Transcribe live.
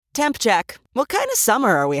Temp check. What kind of summer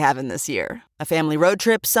are we having this year? A family road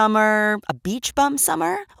trip summer? A beach bum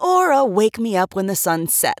summer? Or a wake me up when the sun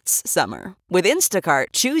sets summer? With Instacart,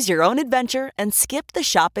 choose your own adventure and skip the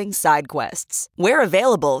shopping side quests. Where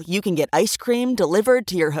available, you can get ice cream delivered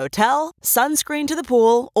to your hotel, sunscreen to the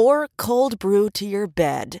pool, or cold brew to your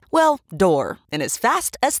bed. Well, door, in as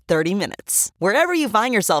fast as 30 minutes. Wherever you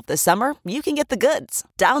find yourself this summer, you can get the goods.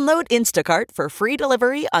 Download Instacart for free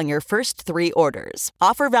delivery on your first 3 orders.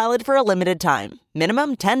 Offer valid for a limited time.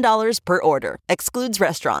 Minimum $10 per order. Excludes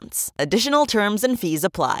restaurants. Additional terms and fees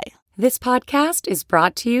apply. This podcast is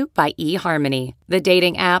brought to you by eHarmony, the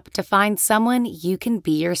dating app to find someone you can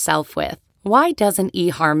be yourself with. Why doesn't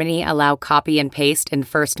eHarmony allow copy and paste in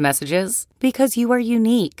first messages? Because you are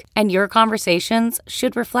unique, and your conversations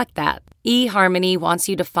should reflect that. eHarmony wants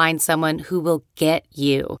you to find someone who will get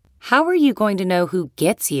you. How are you going to know who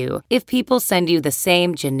gets you if people send you the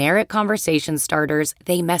same generic conversation starters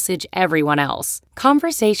they message everyone else?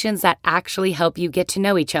 Conversations that actually help you get to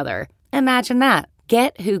know each other. Imagine that.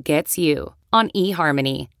 Get who gets you on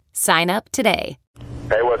eHarmony. Sign up today.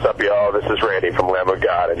 Hey, what's up, y'all? This is Randy from Lamb of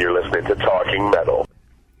God, and you're listening to Talking Metal.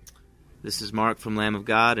 This is Mark from Lamb of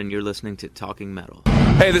God, and you're listening to Talking Metal.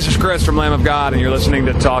 Hey, this is Chris from Lamb of God, and you're listening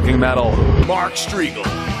to Talking Metal. Mark Striegel,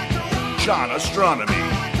 John Astronomy.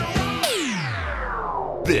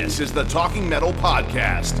 This is the Talking Metal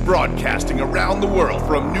Podcast, broadcasting around the world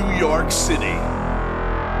from New York City.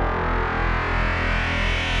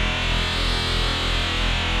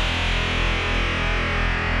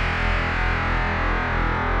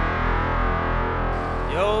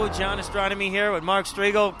 Yo, John Astronomy here with Mark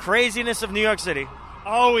Striegel. Craziness of New York City.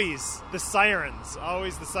 Always the sirens.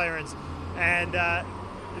 Always the sirens. And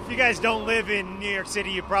if you guys don't live in New York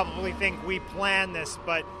City, you probably think we planned this,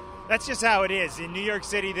 but that's just how it is. In New York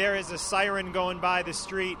City, there is a siren going by the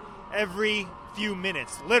street every few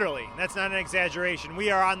minutes. Literally. That's not an exaggeration. We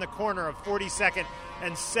are on the corner of 42nd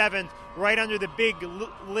and 7th, right under the big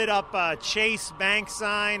lit-up Chase Bank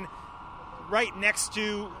sign, right next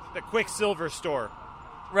to the Quicksilver store.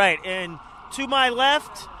 Right, and to my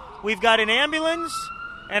left, we've got an ambulance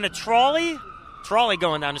and a trolley. Trolley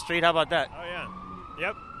going down the street. How about that? Oh, yeah.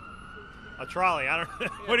 Yep. A trolley. I don't.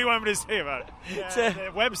 What do you want me to say about it?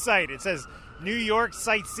 The website. It says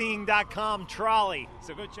NewYorkSightseeing.com trolley.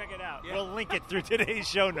 So go check it out. Yeah. We'll link it through today's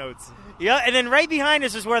show notes. Yeah, and then right behind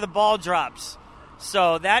us is where the ball drops.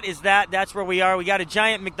 So that is that. That's where we are. We got a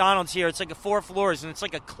giant McDonald's here. It's like 4 floors, and it's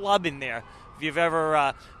like a club in there. If you've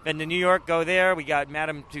ever been to New York, go there. We got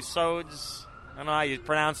Madame Tussauds. I don't know how you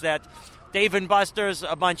pronounce that. Dave and Buster's,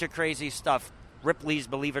 a bunch of crazy stuff. Ripley's,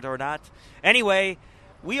 believe it or not. Anyway,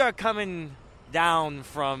 we are coming down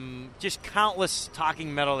from just countless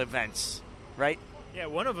Talking Metal events, right? Yeah,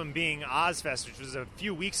 one of them being Ozfest, which was a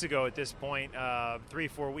few weeks ago at this point,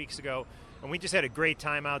 3-4 weeks ago. And we just had a great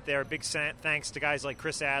time out there. Big thanks to guys like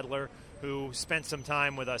Chris Adler, who spent some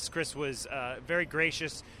time with us. Chris was very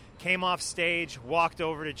gracious. Came off stage, walked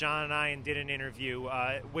over to John and I and did an interview,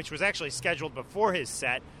 which was actually scheduled before his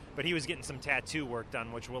set, but he was getting some tattoo work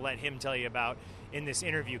done, which we'll let him tell you about in this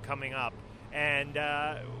interview coming up. And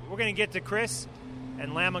we're going to get to Chris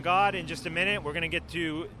and Lamb of God in just a minute. We're going to get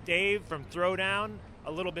to Dave from Throwdown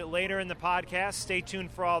a little bit later in the podcast. Stay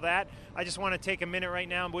tuned for all that. I just want to take a minute right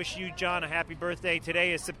now and wish you, John, a happy birthday.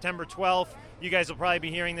 Today is September 12th. You guys will probably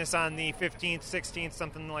be hearing this on the 15th, 16th,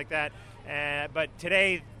 something like that. But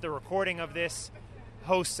today, the recording of this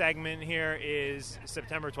host segment here is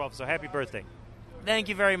September 12th, so happy birthday. Thank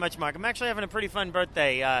you very much, Mark. I'm actually having a pretty fun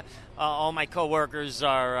birthday. All my coworkers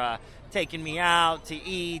are taking me out to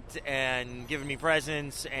eat and giving me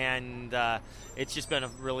presents, and it's just been a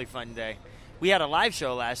really fun day. We had a live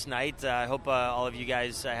show last night. I hope all of you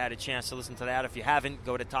guys had a chance to listen to that. If you haven't,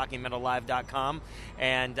 go to TalkingMetalLive.com.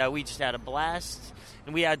 And we just had a blast.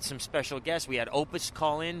 And we had some special guests. We had Opus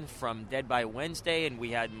call in from Dead by Wednesday, and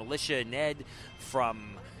we had Militia and Ned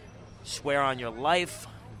from Swear on Your Life.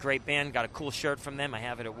 Great band. Got a cool shirt from them. I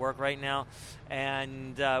have it at work right now.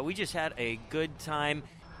 And we just had a good time.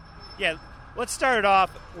 Yeah, let's start it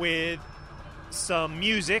off with some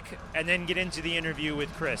music and then get into the interview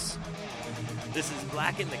with Chris. This is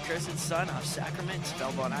Blacken, the Cursed Son of Sacrament,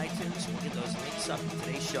 spelled on iTunes. Look at those links up in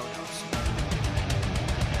today's show notes.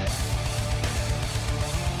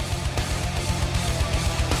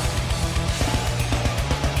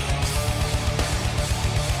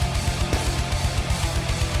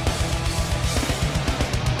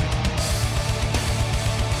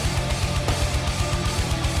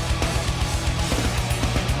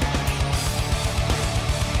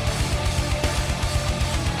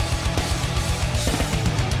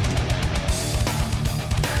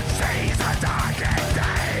 Seize the darkened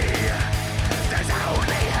day.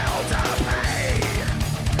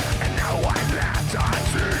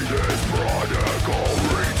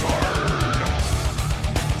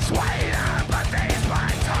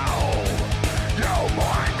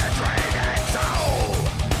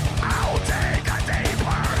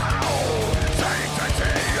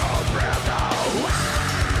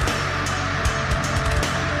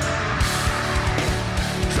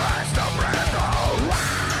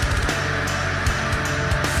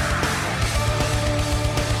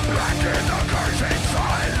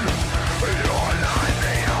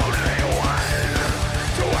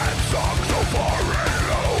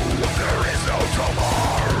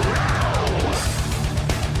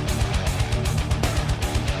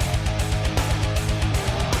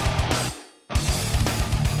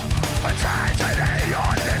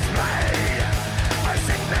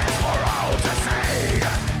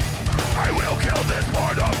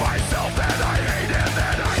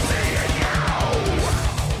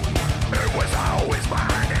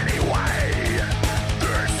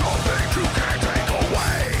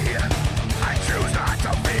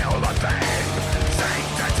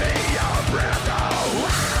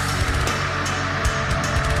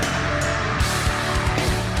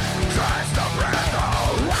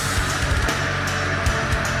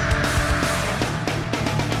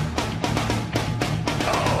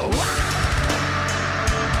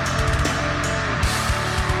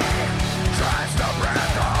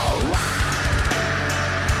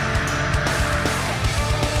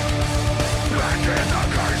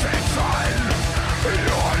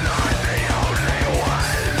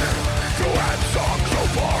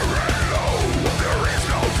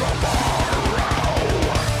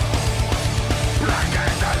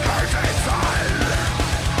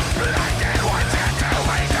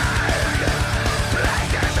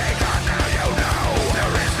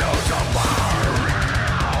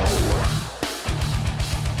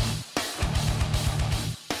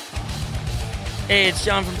 Hey, it's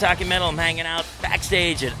John from Talking Metal. I'm hanging out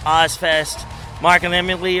backstage at Ozfest. Mark and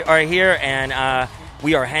Emily are here, and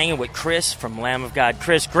we are hanging with Chris from Lamb of God.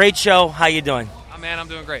 Chris, great show. How you doing? Oh, man, I'm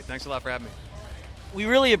doing great. Thanks a lot for having me. We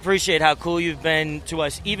really appreciate how cool you've been to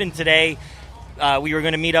us. Even today, we were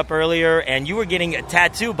going to meet up earlier, and you were getting a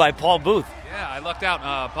tattoo by Paul Booth. Yeah, I lucked out.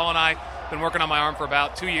 Paul and I have been working on my arm for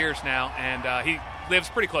about 2 years now, and he lives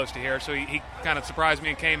pretty close to here, so he kind of surprised me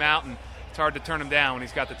and came out, and it's hard to turn him down when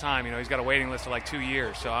he's got the time. You know, he's got a waiting list of like 2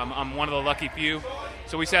 years, so I'm one of the lucky few.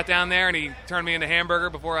 So we sat down there, and he turned me into hamburger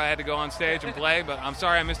before I had to go on stage and play, but I'm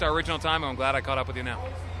sorry I missed our original time, and I'm glad I caught up with you now.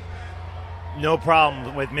 No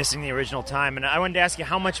problem with missing the original time. And I wanted to ask you,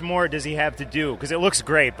 how much more does he have to do? Because it looks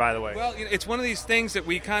great, by the way. Well, it's one of these things that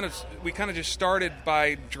we kind of just started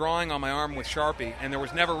by drawing on my arm with Sharpie, and there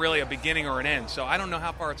was never really a beginning or an end. So I don't know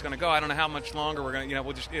how far it's going to go. I don't know how much longer we're going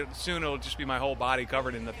to. Soon it'll just be my whole body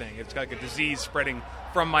covered in the thing. It's like a disease spreading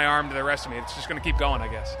from my arm to the rest of me. It's just going to keep going, I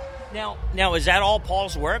guess. Now, is that all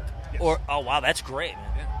Paul's work? Yes. Or oh wow, that's great,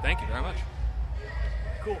 man. Yeah, thank you very much.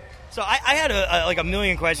 Cool. So I had a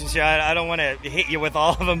million questions here. I don't want to hit you with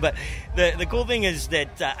all of them, but the cool thing is that,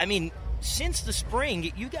 since the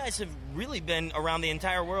spring, you guys have really been around the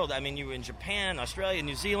entire world. I mean, you were in Japan, Australia,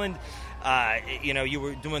 New Zealand. You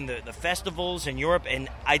were doing the festivals in Europe, and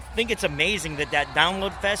I think it's amazing that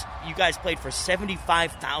Download Fest, you guys played for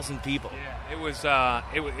 75,000 people. Yeah,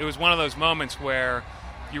 it was one of those moments where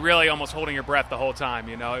you're really almost holding your breath the whole time.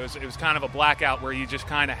 You know, it was kind of a blackout where you just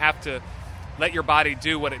kind of have to let your body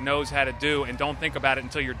do what it knows how to do, and don't think about it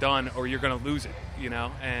until you're done, or you're going to lose it, you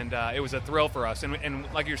know. And it was a thrill for us. And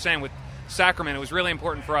like you're saying, with Sacrament, it was really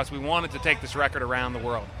important for us. We wanted to take this record around the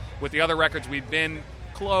world. With the other records, we'd been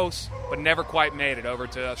close, but never quite made it over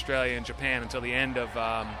to Australia and Japan until the end of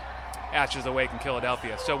Ashes Awake in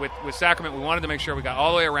Philadelphia. So with Sacrament, we wanted to make sure we got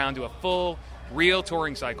all the way around to a full, real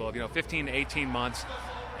touring cycle of 15 to 18 months.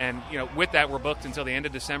 And, with that, we're booked until the end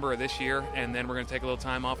of December of this year, and then we're going to take a little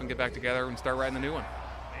time off and get back together and start writing the new one.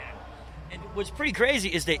 And what's pretty crazy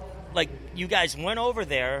is that, you guys went over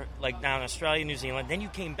there, down in Australia, New Zealand, then you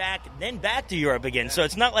came back, then back to Europe again. So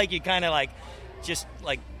it's not like you kind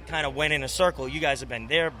of went in a circle. You guys have been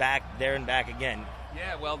there, and back again.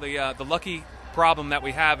 Yeah, well, the lucky problem that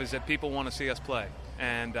we have is that people want to see us play.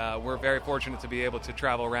 And we're very fortunate to be able to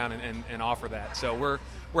travel around and offer that. So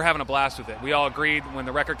we're having a blast with it. We all agreed when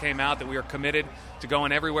the record came out that we were committed to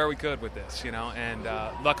going everywhere we could with this, And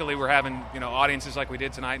luckily we're having, audiences like we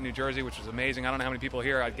did tonight in New Jersey, which was amazing. I don't know how many people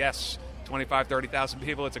here. I guess 25,000, 30,000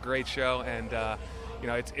 people. It's a great show. And,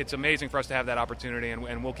 it's amazing for us to have that opportunity,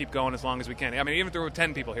 and we'll keep going as long as we can. I mean, even if there were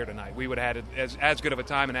 10 people here tonight, we would have had as good of a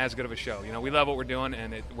time and as good of a show. We love what we're doing,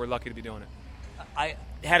 and we're lucky to be doing it. I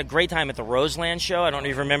had a great time at the Roseland show. I don't know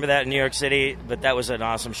if you remember that in New York City, but that was an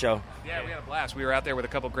awesome show. Yeah, we had a blast. We were out there with a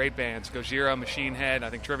couple great bands, Gojira, Machine Head.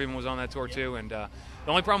 I think Trivium was on that tour too. And the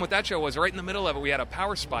only problem with that show was right in the middle of it, we had a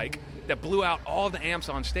power spike that blew out all the amps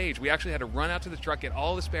on stage. We actually had to run out to the truck, get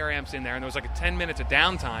all the spare amps in there, and there was like 10 minutes of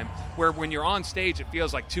downtime where when you're on stage, it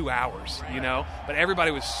feels like 2 hours, But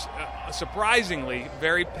everybody was surprisingly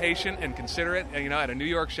very patient and considerate. At a New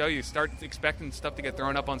York show, you start expecting stuff to get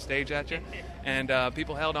thrown up on stage at you. And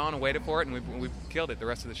people held on and waited for it, and we killed it the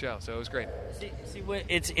rest of the show. So it was great. See,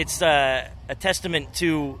 it's a testament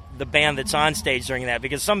to the band that's on stage during that,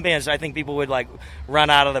 because some bands I think people would run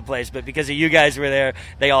out of the place, but because of you guys were there,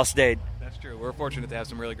 they all stayed. That's true. We're fortunate to have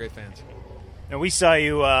some really great fans. Now, we saw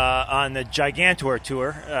you on the Gigantor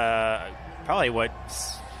tour, probably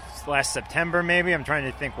last September maybe. I'm trying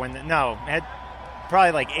to think when.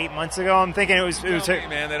 Probably 8 months ago. I'm thinking it was. Hey,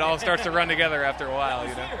 man, it all starts to run together after a while,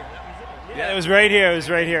 Yeah, it was right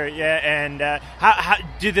here. Yeah, and how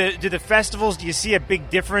do the festivals? Do you see a big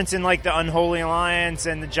difference in the Unholy Alliance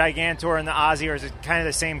and the Gigantor and the Ozzy, or is it kind of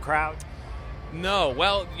the same crowd? No,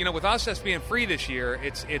 well, with Ozfest being free this year,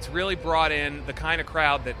 it's really brought in the kind of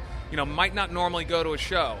crowd that might not normally go to a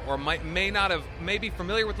show, or may be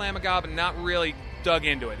familiar with Lamb of God but not really dug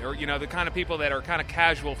into it, or the kind of people that are kind of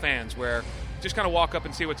casual fans where just kind of walk up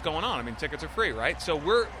and see what's going on. I mean, tickets are free, right? So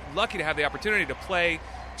we're lucky to have the opportunity to play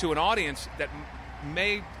to an audience that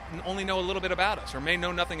may only know a little bit about us or may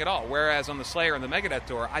know nothing at all. Whereas on the Slayer and the Megadeth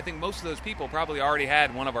tour, I think most of those people probably already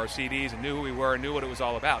had one of our CDs and knew who we were and knew what it was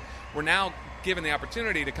all about. We're now given the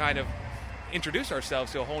opportunity to kind of introduce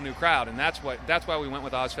ourselves to a whole new crowd, and that's why we went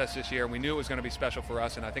with Ozfest this year. We knew it was going to be special for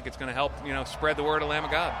us, and I think it's going to help spread the word of Lamb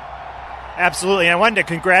of God. Absolutely, and I wanted to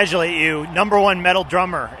congratulate you, #1 metal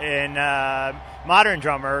drummer in Modern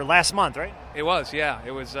Drummer last month, right? It was, yeah.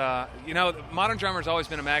 It was, Modern Drummer's always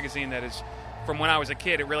been a magazine that is, from when I was a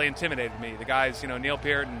kid, it really intimidated me. The guys, Neil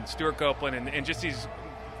Peart and Stuart Copeland and just these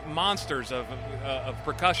monsters of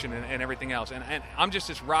percussion and everything else. And I'm just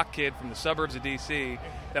this rock kid from the suburbs of D.C.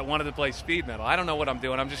 that wanted to play speed metal. I don't know what I'm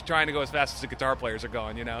doing. I'm just trying to go as fast as the guitar players are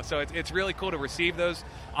going, you know. So it's really cool to receive those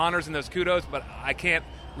honors and those kudos, but I can't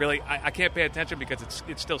really I can't pay attention because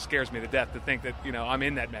it still scares me to death to think that, you know, I'm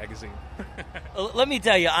in that magazine. Let me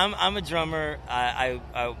tell you, I'm a drummer.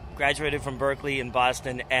 I graduated from Berkeley in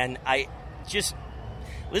Boston, and I just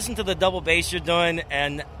listen to the double bass you're doing,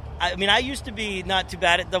 and I mean, I used to be not too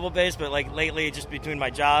bad at double bass, but like lately, just between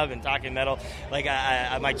my job and talking metal, like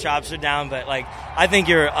my chops are down. But like, I think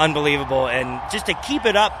you're unbelievable, and just to keep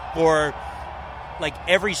it up for like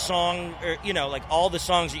every song, or you know, like all the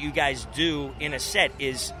songs that you guys do in a set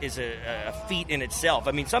is a feat in itself.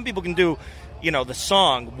 I mean, some people can do, you know, the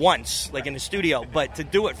song once, like in the studio, but to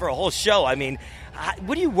do it for a whole show, I mean,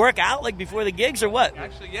 what do you work out like before the gigs or what?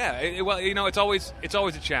 Actually, yeah. Well, you know, it's always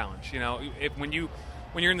a challenge. You know, when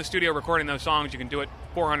you're in the studio recording those songs, you can do it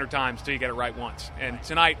 400 times till you get it right once. And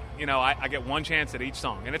tonight, you know, I get one chance at each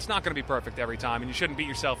song, and it's not going to be perfect every time. And you shouldn't beat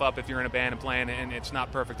yourself up if you're in a band and playing, and it's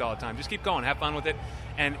not perfect all the time. Just keep going, have fun with it.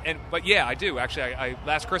 But yeah, I do actually. I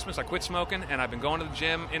last Christmas I quit smoking, and I've been going to the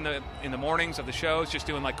gym in the mornings of the shows, just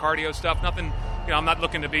doing like cardio stuff. Nothing, you know, I'm not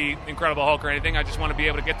looking to be Incredible Hulk or anything. I just want to be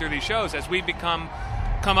able to get through these shows as we come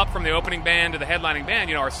up from the opening band to the headlining band.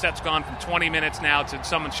 You know, our set's gone from 20 minutes now to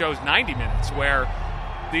someone shows 90 minutes, where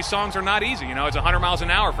these songs are not easy. You know, it's 100 miles an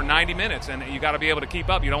hour for 90 minutes, and you got to be able to keep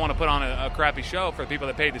up. You don't want to put on a crappy show for the people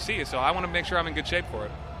that paid to see you. So I want to make sure I'm in good shape for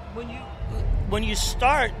it. When you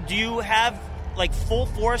start, do you have like full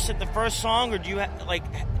force at the first song, or do you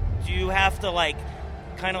have to like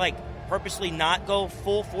kind of like purposely not go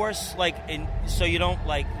full force, like so you don't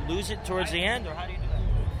like lose it towards the end, or how do you do that?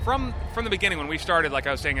 From the beginning, when we started, like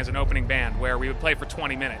I was saying, as an opening band, where we would play for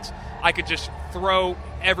 20 minutes, I could just throw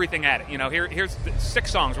everything at it. You know, here's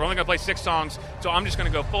 6 songs. We're only going to play 6 songs, so I'm just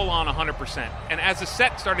going to go full on 100%. And as the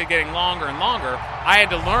set started getting longer and longer, I had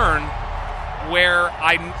to learn where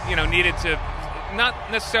I, you know, needed to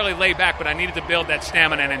not necessarily lay back, but I needed to build that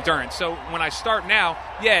stamina and endurance. So when I start now,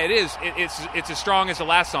 yeah, it's as strong as the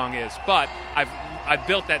last song is, but I've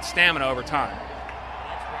built that stamina over time.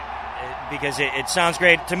 Because it sounds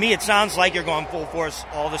great. To me, it sounds like you're going full force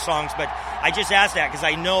all the songs, but I just asked that because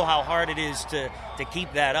I know how hard it is to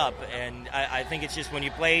keep that up, and I think it's just when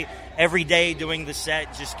you play every day doing the set,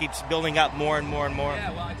 it just keeps building up more and more and more.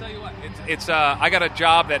 Yeah, well, I tell you what, it's I got a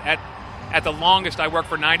job that at the longest I work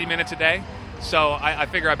for 90 minutes a day, so I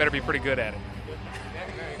figure I better be pretty good at it.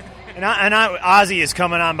 And Ozzy is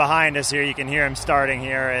coming on behind us here. You can hear him starting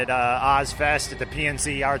here at Ozfest at the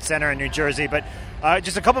PNC Arts Center in New Jersey. But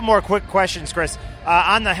just a couple more quick questions, Chris.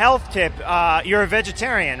 On the health tip, you're a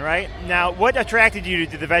vegetarian, right? Now, what attracted you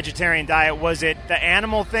to the vegetarian diet? Was it the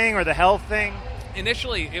animal thing or the health thing?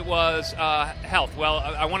 Initially, it was health. Well,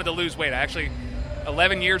 I wanted to lose weight.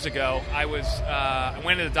 11 years ago, I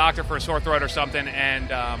went to the doctor for a sore throat or something,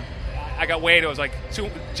 and I got weighed. It was like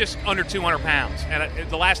just under 200 pounds. And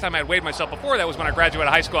the last time I had weighed myself before that was when I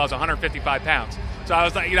graduated high school. I was 155 pounds. So I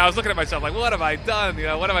was like, I was looking at myself like, what have I done?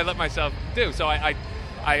 What have I let myself do? So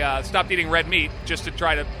I stopped eating red meat just to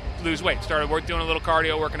try to lose weight. Started doing a little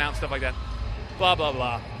cardio, working out and stuff like that. Blah, blah,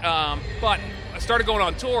 blah. But I started going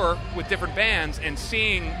on tour with different bands and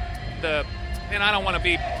seeing and I don't want to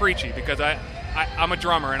be preachy because I'm a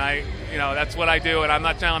drummer and that's what I do, and I'm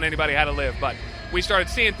not telling anybody how to live, but we started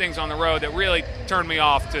seeing things on the road that really turned me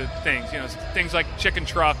off to things, things like chicken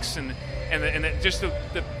trucks and just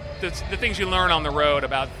the things you learn on the road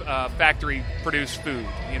about factory-produced food.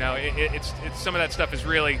 It's some of that stuff is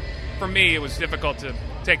really, for me, it was difficult to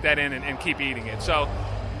take that in and keep eating it. So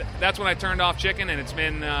that's when I turned off chicken, and it's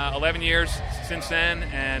been 11 years since then.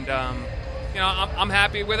 And I'm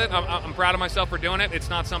happy with it. I'm proud of myself for doing it. It's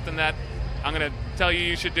not something that I'm going to tell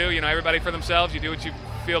you should do. Everybody for themselves. You do what you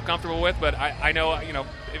feel comfortable with, but I know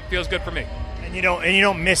it feels good for me. And you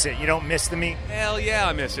don't miss it. You don't miss the meat. Hell yeah,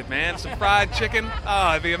 I miss it, man. Some fried chicken.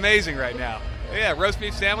 Oh, it'd be amazing right now. Yeah, roast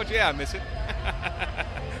beef sandwich. Yeah, I miss it.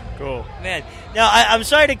 Cool, man. Now I'm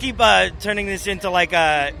sorry to keep turning this into like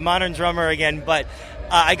a modern drummer again, but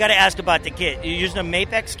I got to ask about the kit. You're using a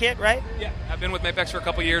Mapex kit, right? Yeah, I've been with Mapex for a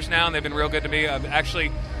couple years now, and they've been real good to me. I've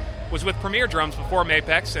actually was with Premier Drums before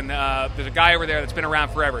Mapex, and there's a guy over there that's been around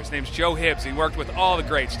forever. His name's Joe Hibbs. He worked with all the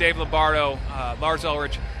greats, Dave Lombardo, Lars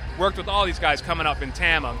Ulrich, worked with all these guys coming up in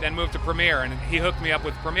Tama, then moved to Premier, and he hooked me up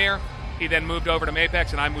with Premier. He then moved over to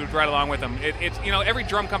Mapex, and I moved right along with him. It's every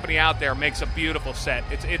drum company out there makes a beautiful set.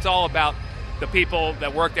 It's all about the people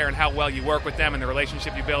that work there and how well you work with them and the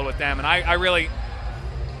relationship you build with them. And I really,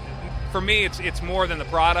 for me, it's more than the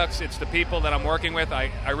products. It's the people that I'm working with.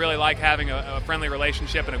 I really like having a friendly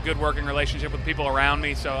relationship and a good working relationship with people around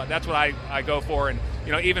me. So that's what I go for. And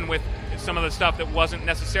even with some of the stuff that wasn't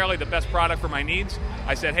necessarily the best product for my needs,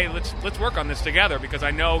 I said, hey, let's work on this together because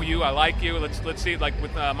I know you, I like you. Let's see, like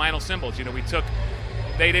with Meinl cymbals.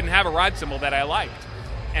 They didn't have a ride cymbal that I liked,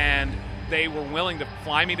 and they were willing to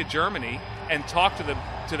fly me to Germany and talk to the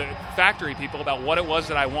factory people about what it was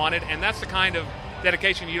that I wanted. And that's the kind of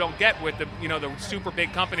dedication you don't get with the super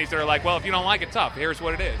big companies that are like, well, if you don't like it, tough. Here's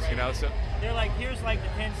what it is. So they're like, here's like the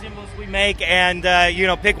 10 cymbals we make, and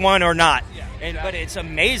pick one or not. Yeah, exactly. But it's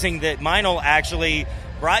amazing that Meinl actually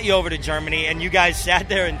brought you over to Germany, and you guys sat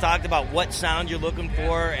there and talked about what sound you're looking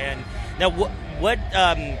for. And now, what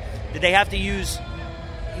did they have to use?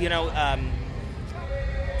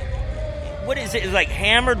 What is it? Is it like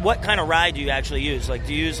hammered? What kind of ride do you actually use? Like,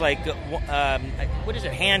 do you use what is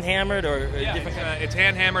it? Hand hammered or different? It's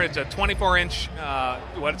hand hammered. It's a 24-inch,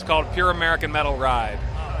 what it's called, pure American metal ride.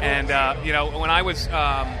 And when I was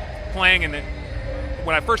playing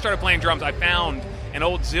when I first started playing drums, I found an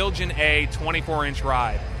old Zildjian A 24-inch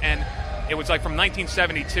ride, and it was like from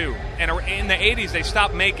 1972. And in the 80s, they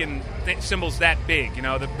stopped making cymbals that big.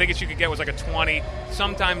 The biggest you could get was like a 20,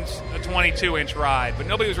 sometimes a 22-inch ride, but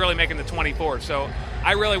nobody was really making the 24. So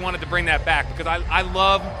I really wanted to bring that back because I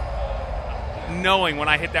love knowing when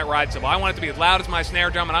I hit that ride cymbal. I want it to be as loud as my snare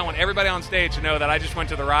drum, and I want everybody on stage to know that I just went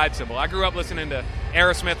to the ride cymbal. I grew up listening to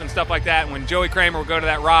Aerosmith and stuff like that, and when Joey Kramer would go to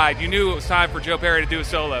that ride, you knew it was time for Joe Perry to do a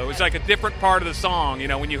solo. It was like a different part of the song,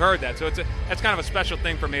 when you heard that. So that's kind of a special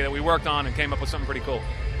thing for me that we worked on and came up with something pretty cool.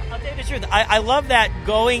 I'll tell you the truth. I love that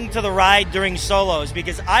going to the ride during solos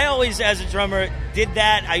because I always, as a drummer, did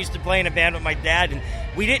that. I used to play in a band with my dad, and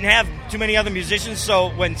we didn't have too many other musicians, so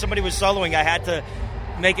when somebody was soloing, I had to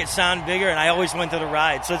make it sound bigger, and I always went to the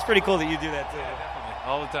ride. So it's pretty cool that you do that, too. Yeah, definitely.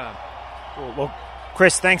 All the time. Cool. Well,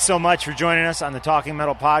 Chris, thanks so much for joining us on the Talking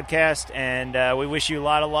Metal podcast, and we wish you a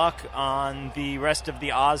lot of luck on the rest of the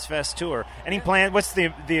Ozzfest tour. Any plan? What's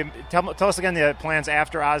tell us again the plans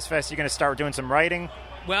after Ozzfest? You're going to start doing some writing?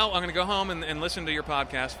 Well, I'm going to go home and listen to your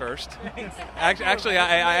podcast first. Actually,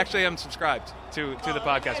 I actually am subscribed to the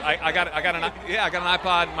podcast. I got an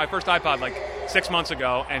iPod, my first iPod, like 6 months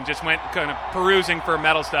ago, and just went kind of perusing for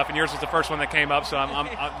metal stuff. And yours was the first one that came up, so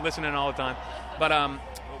I'm listening all the time. But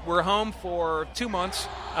we're home for 2 months,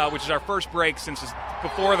 which is our first break since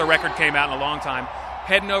before the record came out in a long time.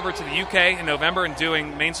 Heading over to the UK in November and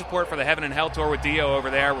doing main support for the Heaven and Hell tour with Dio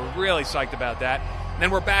over there. We're really psyched about that. Then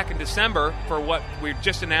we're back in December for what we're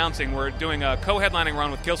just announcing. We're doing a co-headlining run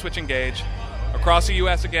with Killswitch Engage across the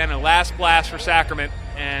U.S. again, a last blast for Sacrament.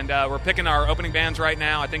 And we're picking our opening bands right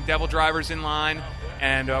now. I think Devil Driver's in line.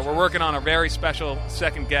 And we're working on a very special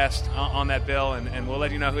second guest on that bill. And we'll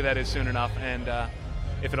let you know who that is soon enough. And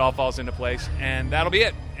if it all falls into place. And that'll be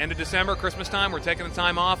it. End of December, Christmas time, we're taking the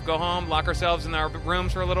time off, go home, lock ourselves in our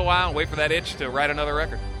rooms for a little while, and wait for that itch to write another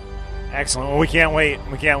record. Excellent. Well, we can't wait.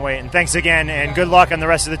 And thanks again, and good luck on the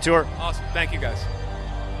rest of the tour. Awesome. Thank you, guys.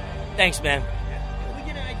 Thanks, man. Can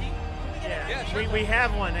we get an ID? Yeah, sure. We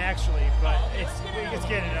have one, actually, but let's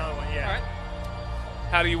get another one, yeah. All right.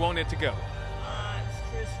 How do you want it to go? It's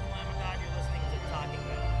Chris from Lamb of God. You're listening to Talking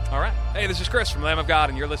Metal. All right. Hey, this is Chris from Lamb of God,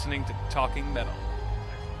 and you're listening to Talking Metal.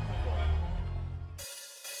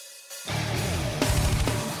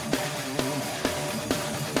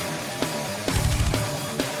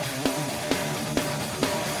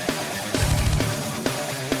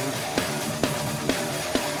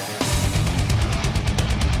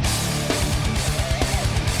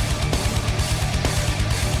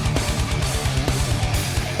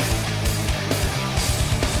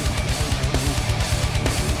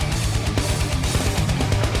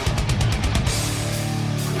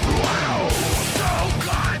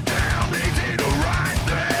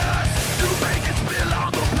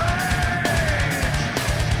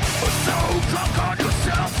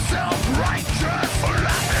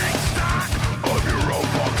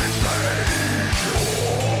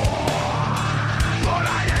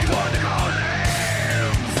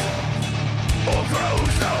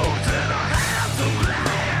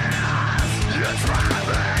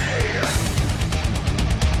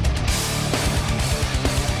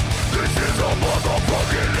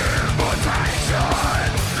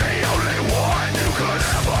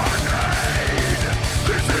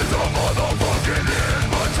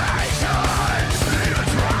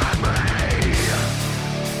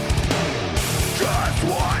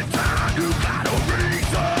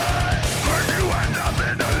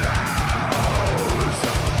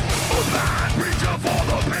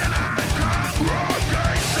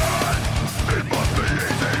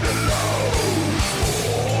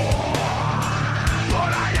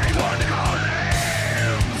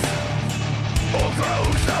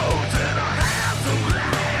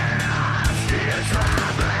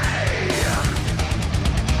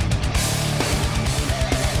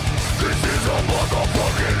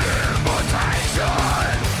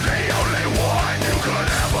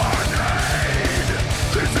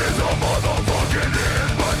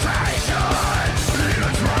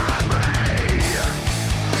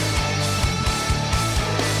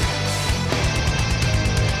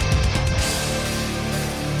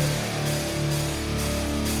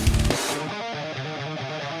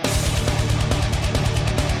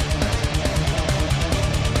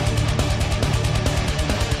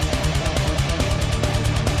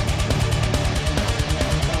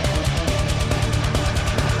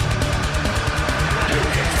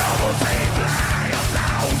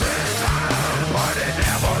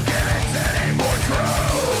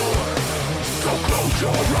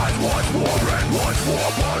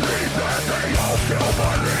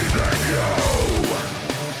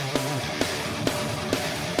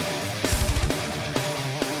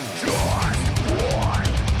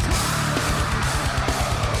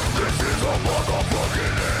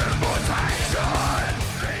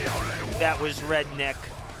 That was Redneck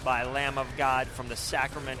by Lamb of God from the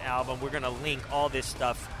Sacrament album. We're going to link all this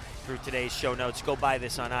stuff through today's show notes. Go buy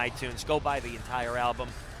this on iTunes. Go buy the entire album.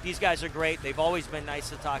 These guys are great. They've always been nice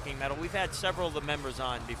to Talking Metal. We've had several of the members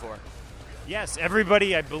on before. Yes,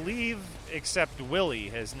 everybody, I believe, except Willie,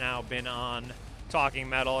 has now been on Talking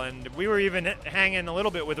Metal. And we were even hanging a little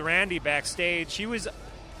bit with Randy backstage. He was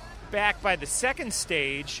back by the second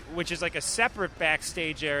stage, which is like a separate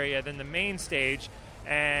backstage area than the main stage.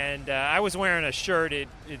 And I was wearing a shirt. It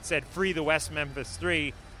said Free the West Memphis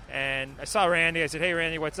 3. And I saw Randy. I said, hey,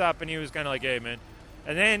 Randy, what's up? And he was kind of like, hey, man.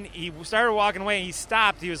 And then he started walking away, and he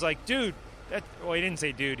stopped. He was like, dude. Well, he didn't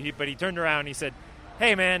say dude, but he turned around and he said,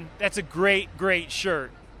 hey, man, that's a great, great shirt.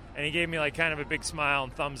 And he gave me like kind of a big smile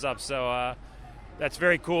and thumbs up. So that's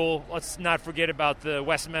very cool. Let's not forget about the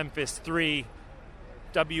West Memphis 3,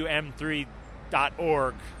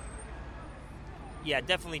 WM3.org. Yeah,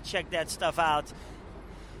 definitely check that stuff out.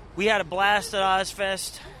 We had a blast at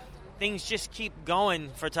Ozfest. Things just keep going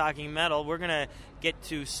for Talking Metal. We're going to get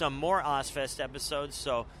to some more Ozfest episodes,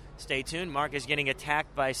 so stay tuned. Mark is getting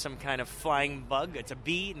attacked by some kind of flying bug. It's a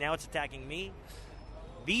bee. Now it's attacking me.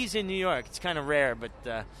 Bees in New York, it's kind of rare, but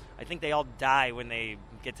I think they all die when they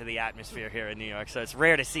get to the atmosphere here in New York, so it's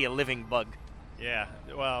rare to see a living bug. Yeah,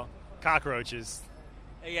 well, cockroaches.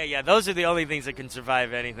 Yeah, those are the only things that can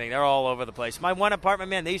survive anything. They're all over the place. My one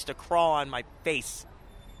apartment, man, they used to crawl on my face.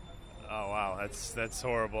 Oh, wow, that's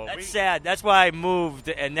horrible. That's sad. That's why I moved,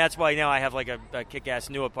 and that's why now I have like a kick-ass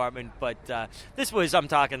new apartment. But this was, I'm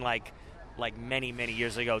talking like many, many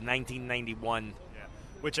years ago, 1991. Yeah.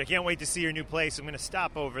 Which I can't wait to see your new place. I'm going to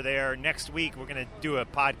stop over there next week. We're going to do a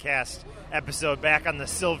podcast episode back on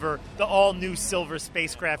the all-new Silver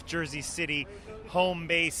spacecraft Jersey City home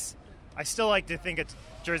base. I still like to think it's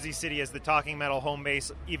Jersey City as the Talking Metal home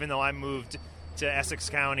base, even though I moved to Essex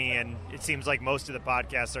County, and it seems like most of the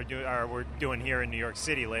podcasts we're doing here in New York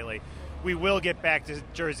City lately. We will get back to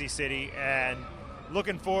Jersey City, and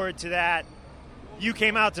looking forward to that. You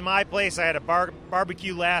came out to my place. I had a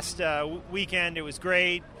barbecue last weekend. It was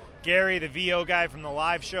great. Gary, the VO guy from the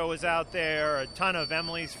live show, was out there. A ton of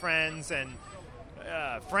Emily's friends, and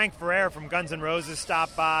Frank Ferrer from Guns N' Roses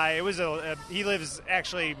stopped by. It was he lives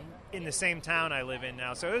actually in the same town I live in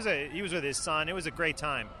now, so he was with his son. It was a great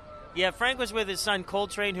time. Yeah, Frank was with his son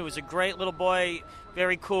Coltrane, who was a great little boy,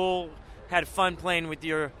 very cool, had fun playing with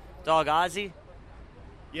your dog Ozzy.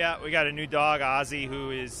 Yeah, we got a new dog, Ozzy,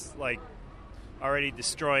 who is like already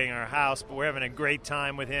destroying our house, but we're having a great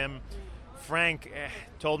time with him. Frank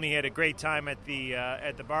told me he had a great time at the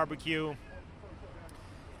barbecue,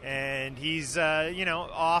 and he's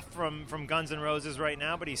off from Guns N' Roses right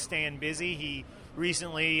now, but he's staying busy. He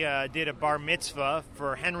recently did a bar mitzvah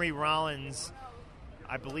for Henry Rollins'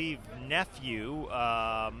 I believe, nephew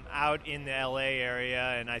out in the L.A.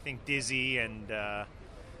 area, and I think Dizzy and I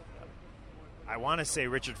want to say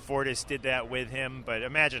Richard Fortas did that with him, but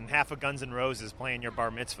imagine half of Guns N' Roses playing your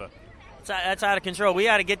bar mitzvah. That's out of control. We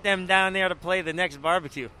got to get them down there to play the next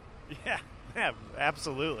barbecue. Yeah,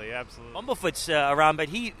 absolutely. Bumblefoot's around,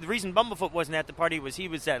 but the reason Bumblefoot wasn't at the party was he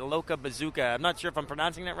was at Loca Bazooka. I'm not sure if I'm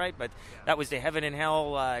pronouncing that right, but that was the Heaven and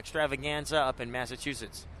Hell extravaganza up in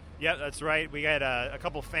Massachusetts. Yeah, that's right. We had a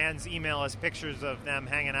couple fans email us pictures of them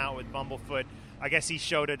hanging out with Bumblefoot. I guess he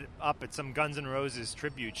showed it up at some Guns N' Roses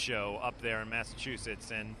tribute show up there in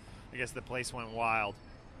Massachusetts, and I guess the place went wild.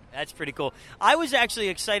 That's pretty cool. I was actually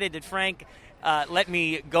excited that Frank let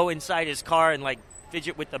me go inside his car and,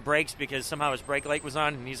 fidget with the brakes because somehow his brake light was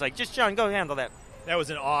on, and he's like, just, John, go handle that. That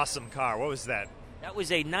was an awesome car. What was that? That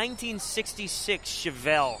was a 1966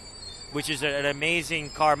 Chevelle, which is an amazing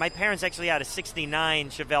car. My parents actually had a 69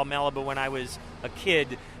 Chevelle Malibu when I was a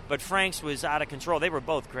kid, but Frank's was out of control. They were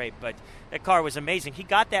both great, but that car was amazing. He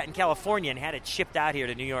got that in California and had it shipped out here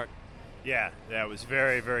to New York. Yeah, that was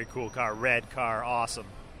very, very cool car. Red car, awesome.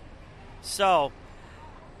 So,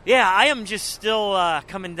 yeah, I am just still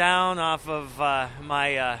coming down off of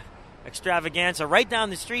my extravaganza right down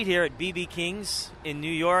the street here at BB King's in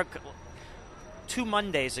New York 2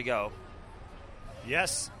 Mondays ago.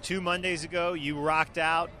 Yes, 2 Mondays ago, you rocked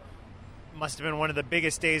out. Must have been one of the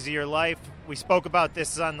biggest days of your life. We spoke about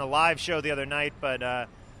this on the live show the other night, but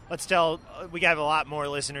we have a lot more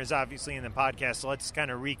listeners, obviously, in the podcast, so let's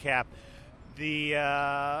kind of recap. The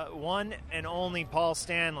one and only Paul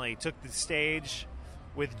Stanley took the stage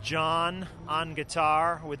with John on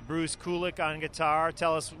guitar, with Bruce Kulick on guitar.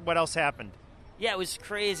 Tell us what else happened. Yeah, it was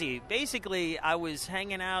crazy. Basically, I was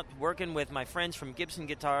hanging out, working with my friends from Gibson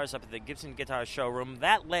Guitars up at the Gibson Guitar Showroom.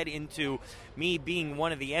 That led into me being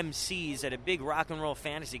one of the MCs at a big rock and roll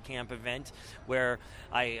fantasy camp event where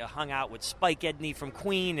I hung out with Spike Edney from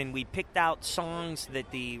Queen, and we picked out songs that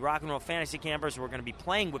the rock and roll fantasy campers were going to be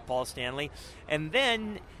playing with Paul Stanley. And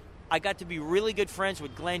then I got to be really good friends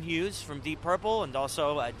with Glenn Hughes from Deep Purple, and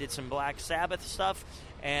also I did some Black Sabbath stuff.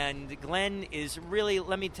 And Glenn is really,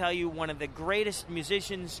 let me tell you, one of the greatest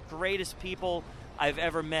musicians, greatest people I've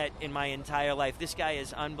ever met in my entire life. This guy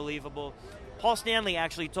is unbelievable. Paul Stanley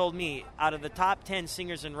actually told me, out of the top 10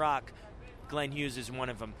 singers in rock, Glenn Hughes is one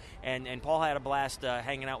of them. And Paul had a blast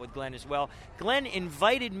hanging out with Glenn as well. Glenn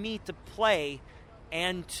invited me to play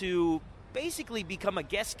and to basically become a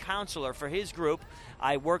guest counselor for his group.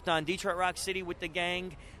 I worked on Detroit Rock City with the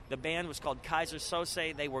gang. The band was called Kaiser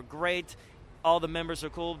Sose. They were great. All the members are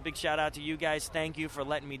cool. Big shout out to you guys. Thank you for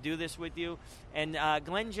letting me do this with you. And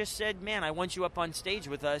Glenn just said, man, I want you up on stage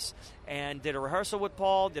with us. And did a rehearsal with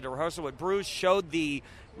Paul, did a rehearsal with Bruce, showed the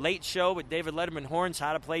Late Show with David Letterman horns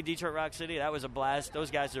how to play Detroit Rock City. That was a blast.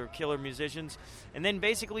 Those guys are killer musicians. And then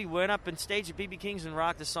basically went up on stage at BB King's and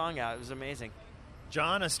rocked the song out. It was amazing.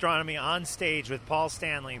 John Astronomy on stage with Paul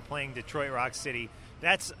Stanley playing Detroit Rock City.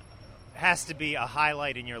 That's has to be a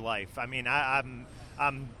highlight in your life. I mean, I'm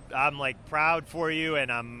like proud for you,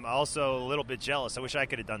 and I'm also a little bit jealous. I wish I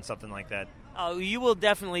could have done something like that. Oh, you will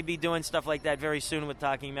definitely be doing stuff like that very soon with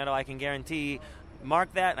Talking Metal. I can guarantee,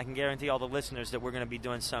 mark that. I can guarantee all the listeners that we're going to be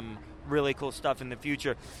doing some really cool stuff in the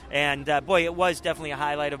future. And boy, it was definitely a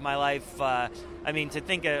highlight of my life. I mean, to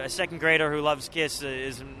think a second grader who loves Kiss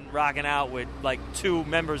is rocking out with like two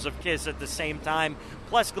members of Kiss at the same time,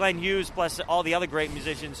 plus Glenn Hughes, plus all the other great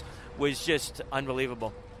musicians, was just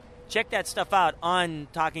unbelievable. Check that stuff out on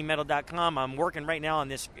TalkingMetal.com. I'm working right now on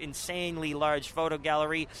this insanely large photo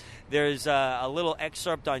gallery. There's a little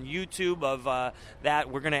excerpt on YouTube of that.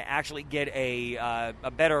 We're going to actually get a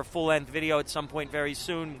better full-length video at some point very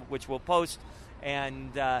soon, which we'll post.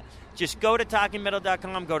 And just go to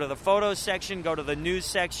TalkingMetal.com, go to the photos section, go to the news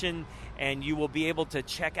section, and you will be able to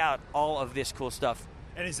check out all of this cool stuff.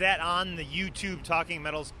 And is that on the YouTube Talking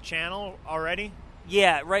Metal's channel already?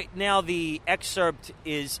 Yeah, right now the excerpt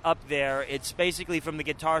is up there. It's basically from the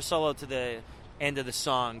guitar solo to the end of the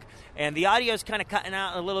song. And the audio is kind of cutting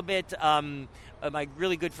out a little bit. My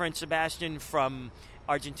really good friend Sebastian from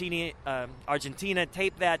Argentina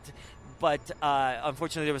taped that, but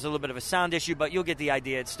unfortunately there was a little bit of a sound issue, but you'll get the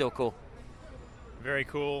idea. It's still cool. Very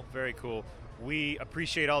cool, very cool. We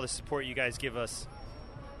appreciate all the support you guys give us.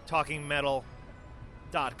 TalkingMetal.com,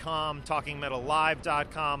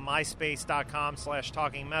 TalkingMetalLive.com,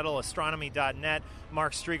 MySpace.com/TalkingMetal, Astronomy.net,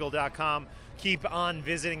 MarkStriegel.com. Keep on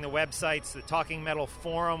visiting the websites, the Talking Metal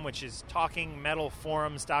Forum, which is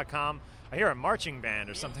TalkingMetalForums.com. I hear a marching band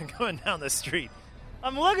or something going down the street.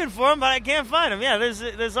 I'm looking for them, but I can't find them. Yeah,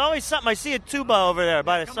 there's always something. I see a tuba over there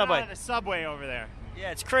by the subway. Out of the subway over there.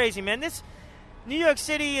 Yeah, it's crazy, man. This New York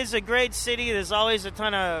City is a great city. There's always a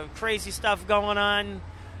ton of crazy stuff going on.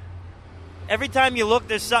 Every time you look,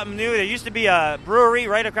 there's something new. There used to be a brewery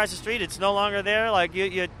right across the street. It's no longer there. Like,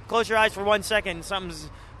 you close your eyes for 1 second, something's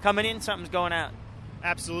coming in, something's going out.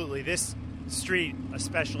 Absolutely. This street,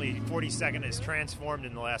 especially 42nd, has transformed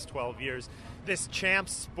in the last 12 years. This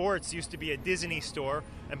Champs Sports used to be a Disney store,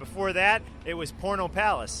 and before that, it was Porno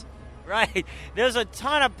Palace. Right. There's a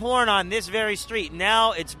ton of porn on this very street.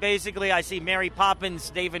 Now it's basically, I see Mary Poppins,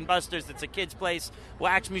 Dave & Buster's, that's a kid's place,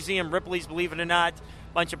 Wax Museum, Ripley's, believe it or not,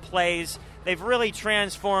 bunch of plays. They've really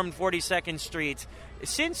transformed 42nd Street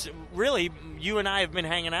since, really, you and I have been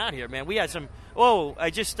hanging out here, man. We had some,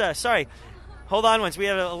 sorry. Hold on once. We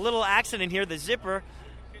had a little accident here. The zipper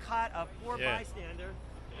caught a poor bystander.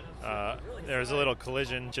 There's a little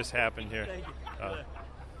collision just happened here.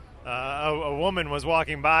 A woman was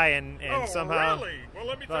walking by and somehow... Really? Well,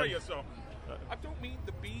 let me tell you something. I don't mean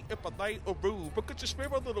to be impolite or rude, but could you spare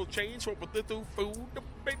a little change for a little food?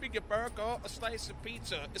 Maybe a burger, a slice of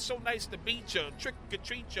pizza. It's so nice to meet you. Trick or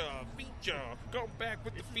treat you, feature. Go back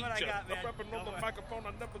with the feature. I'm rapping on the microphone,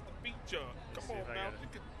 I never defeat you. Come on now. You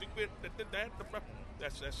can do it.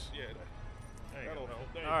 That's that'll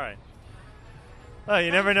help. All right. Oh,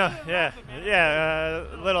 you never know. Yeah.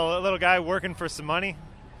 Little guy working for some money.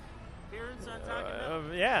 Appearance on Talking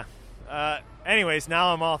Metal? Yeah. Anyways,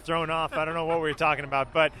 now I'm all thrown off. I don't know what we were talking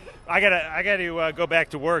about, but I gotta go back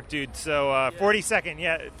to work, dude. So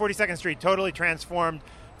 42nd Street totally transformed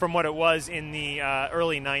from what it was in the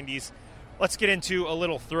early 90s. Let's get into a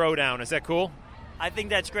little Throwdown. Is that cool? I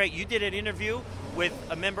think that's great. You did an interview with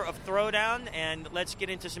a member of Throwdown, and let's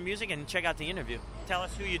get into some music and check out the interview. Tell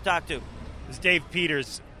us who you talked to. It's Dave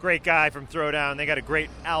Peters. Great guy from Throwdown. They got a great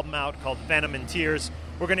album out called Venom and Tears.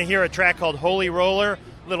 We're going to hear a track called Holy Roller,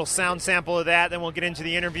 little sound sample of that, then we'll get into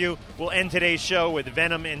the interview. We'll end today's show with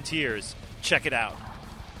Venom and Tears. Check it out.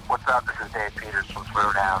 What's up? This is Dave Peters from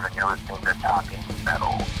Throwdown, and you're listening to Talking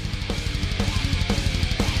Metal.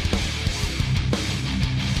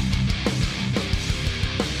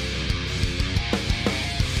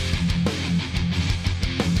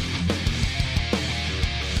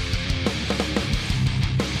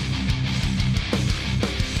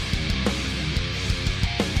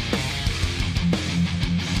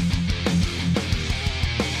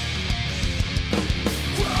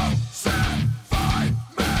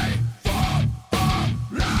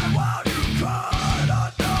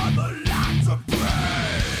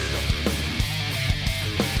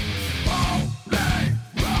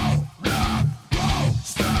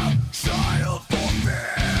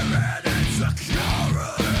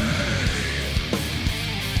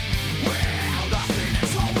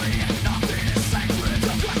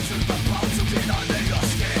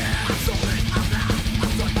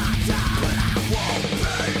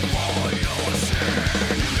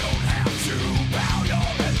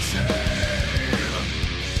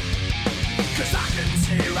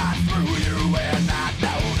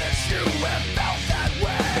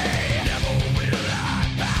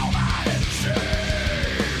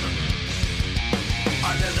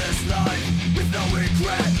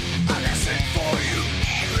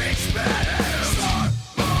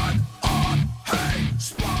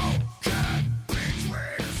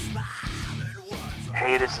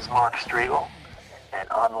 Hey, this is Mark Striegel, and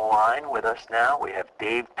on the line with us now we have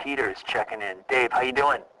Dave Peters checking in. Dave, how you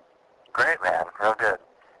doing? Great, man. Real good.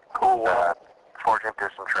 Cool. Forging through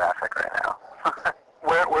some traffic right now.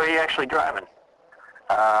 Where are you actually driving?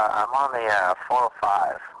 I'm on the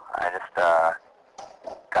 405. I just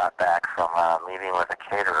got back from meeting with a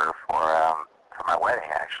caterer for my wedding,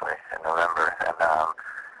 actually, in November, and now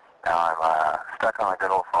I'm stuck on a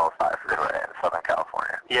good old 405 freeway in Southern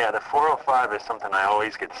California. Yeah, the 405 is something I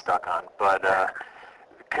always get stuck on, but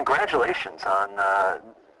congratulations on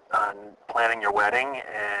planning your wedding,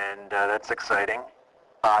 and that's exciting.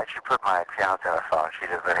 I should put my fiance on the phone. She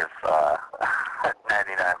deserves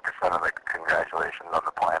 99% of the congratulations on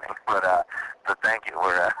the planning. But thank you.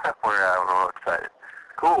 We're real excited.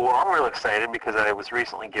 Cool. Well, I'm real excited because I was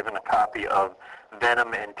recently given a copy of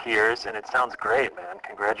Venom and Tears, and it sounds great, man.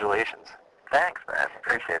 Congratulations. Thanks, man.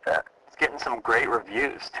 Appreciate that. It's getting some great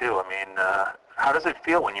reviews, too. I mean, how does it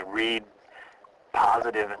feel when you read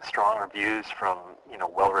positive and strong reviews from,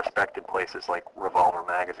 well-respected places like Revolver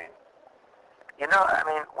Magazine? I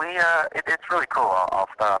mean, it's really cool. I'll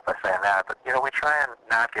start off by saying that, but, we try and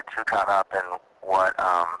not get too caught up in what,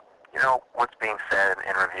 what's being said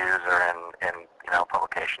in reviews or in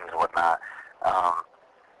publications and whatnot.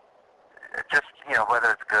 Just,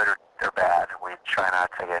 whether it's good or bad, we try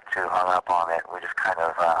not to get too hung up on it. We just kind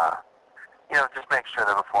of, just make sure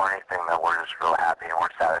that before anything that we're just real happy and we're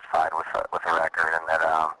satisfied with the record, and that,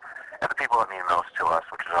 and the people that mean most to us,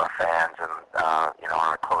 which is our fans and,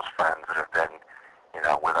 our close friends that have been,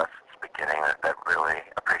 with us since the beginning, that really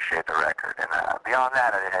appreciate the record. And beyond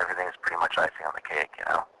that, I think everything's pretty much icing on the cake,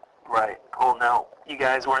 Right. Cool. Now, you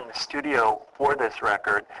guys were in the studio for this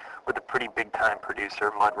record with a pretty big-time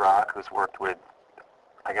producer, Mud Rock, who's worked with,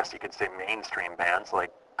 I guess you could say, mainstream bands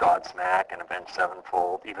like Godsmack and Avenged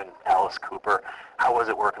Sevenfold, even Alice Cooper. How was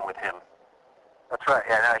it working with him? That's right.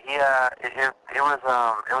 Yeah, no, it was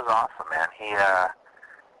awesome, man. He's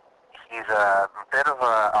a bit of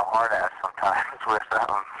a hard ass sometimes with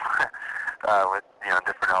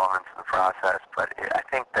different elements of the process, but I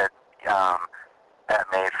think that that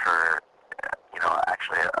made for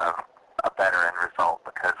actually a better end result,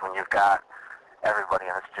 because when you've got everybody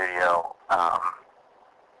in the studio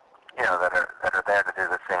that are there to do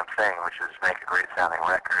the same thing, which is make a great sounding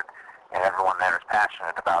record, and everyone there is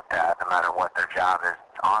passionate about that, no matter what their job is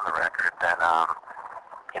on the record, then I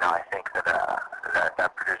think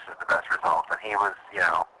that produces the best results. And he was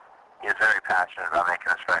very passionate about making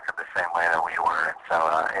this record the same way that we were, and so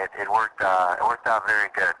it worked out very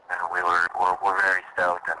good, and we're very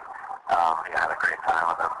stoked, and had a great time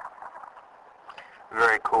with him.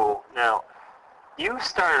 Very cool. Now, you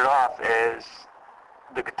started off as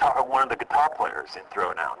one of the guitar players in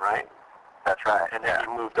Throwdown, right? That's right. And then you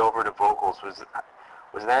moved over to vocals. Was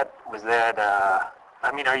that?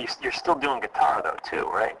 I mean, you're still doing guitar though too,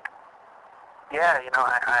 right? Yeah,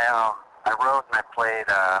 I wrote and I played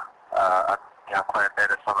quite a bit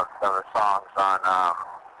of some of the songs on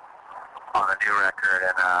the new record,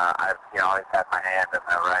 and I've always had my hand in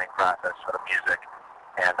the writing process for the music.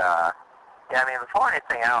 And I mean, before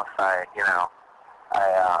anything else,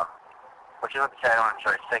 which isn't to say I don't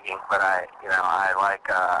enjoy singing, but I like,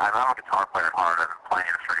 I'm a guitar player at heart. I've been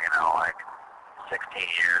playing for, like 16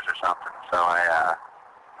 years or something, so I'm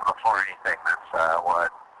up for anything that's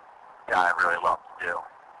what I really love to do.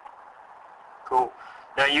 Cool.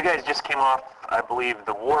 Now, you guys just came off, I believe,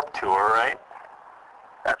 the Warped Tour, right?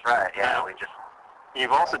 That's right, yeah. Now,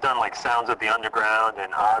 you've also done like Sounds of the Underground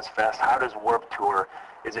and Ozfest. How does Warped Tour,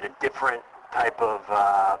 is it a different type of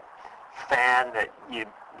fan that you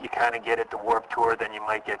kind of get at the Warped Tour than you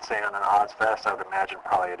might get, say, on an Ozfest? I would imagine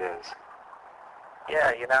probably it is.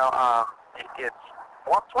 Yeah, it's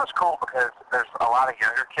what's cool because there's a lot of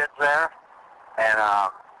younger kids there, and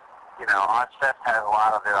Ozfest has a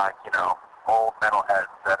lot of the old metalheads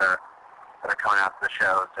that are coming out to the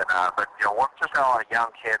shows, and but Warped Tour's got a lot of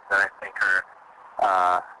young kids that I think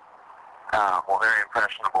are very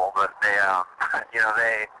impressionable, but they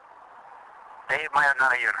they might have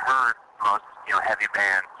not even heard most heavy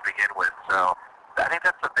bands to begin with, so I think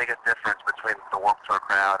that's the biggest difference between the Warped Tour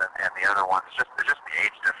crowd and the other ones. It's just the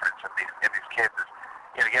age difference in these kids is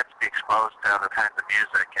you get to be exposed to other kinds of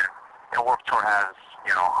music, and Warped Tour has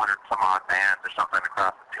 100 some odd bands or something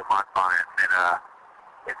across the 2 months on it, and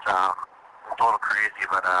it's a little crazy,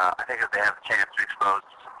 but I think that they have a chance to be exposed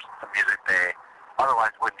to some music they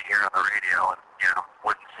otherwise wouldn't hear on the radio and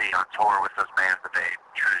wouldn't see on tour with those bands that they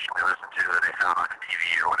traditionally listen to that they found on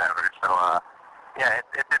TV or whatever. So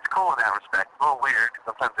it's cool in that respect. It's a little weird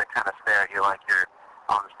because sometimes they kind of stare at you like you're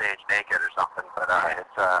on the stage naked or something, but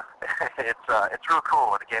it's real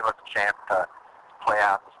cool, and it gave us a chance to play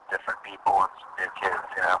out with some different people and some new kids.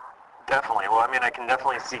 Definitely. Well, I mean, I can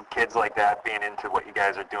definitely see kids like that being into what you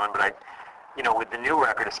guys are doing, but with the new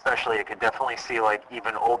record especially, I could definitely see like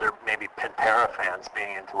even older, maybe Pantera fans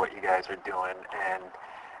being into what you guys are doing.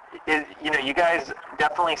 And you guys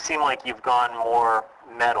definitely seem like you've gone more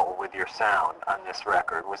metal with your sound on this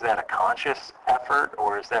record. Was that a conscious effort,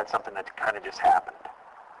 or is that something that kind of just happened?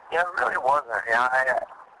 Yeah, it really wasn't.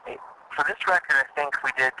 For this record, I think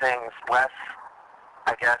we did things less,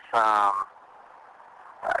 I guess,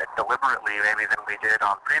 deliberately maybe than we did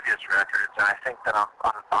on previous records, and I think that on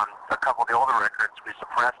a couple of the older records we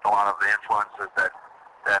suppressed a lot of the influences that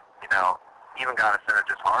even got us into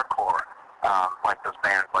just hardcore, like those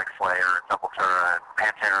bands like Slayer and Sepultura and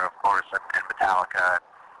Pantera, of course, and Metallica.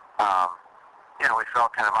 We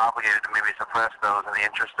felt kind of obligated to maybe suppress those in the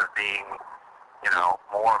interest of being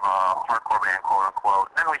more of a hardcore band, quote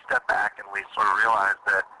unquote. And then we stepped back and we sort of realized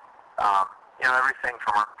that everything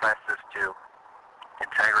from Arthritis to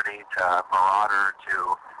Integrity to Marauder to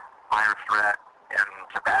Minor Threat and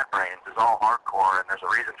to Bad Brains is all hardcore, and there's a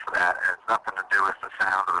reason for that, and it's nothing to do with the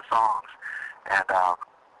sound of the songs. And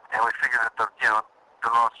we figured that the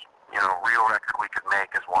most real record we could make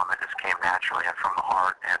is one that just came naturally and from the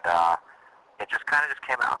heart, and it just kind of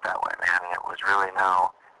came out that way, man. It was really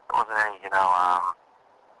it wasn't any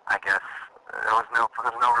I guess there was no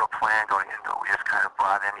real plan going into it. We just kind of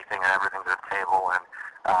brought anything and everything to the table, and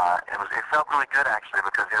it felt really good actually,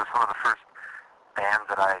 because some of the first bands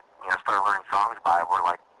that I started learning songs by were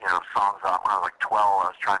like songs on when I was like 12.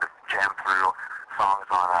 I was trying to jam through songs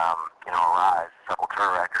on Arise,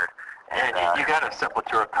 Sepultura record. And you got a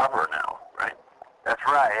Sepultura cover now, right? That's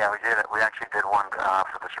right. Yeah, we did it. We actually did one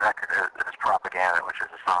for this record. It's Propaganda, which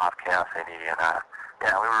is a song off Chaos AD, and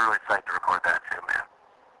we were really psyched to record that too, man.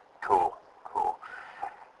 Cool.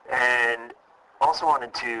 And also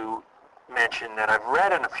wanted to mention that I've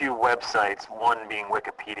read on a few websites, one being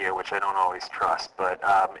Wikipedia, which I don't always trust, but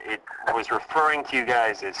it was referring to you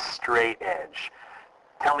guys as straight edge.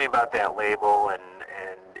 Tell me about that label, and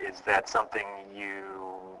is that something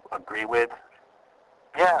you agree with?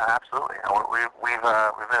 Yeah, absolutely. We've been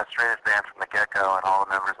a straight edge band from the get-go, and all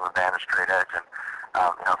the members of the band are straight edge. And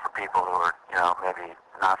for people who are maybe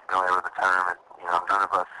not familiar with the term, none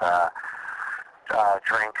of us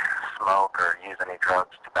drink, smoke, or use any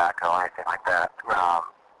drugs, tobacco, anything like that.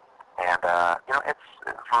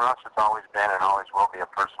 It's for us. It's always been and always will be a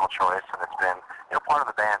personal choice, and it's been part of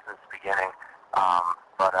the band since the beginning.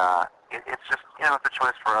 But it's just it's a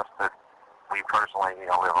choice for us that we personally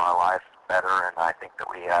live our life better, and I think that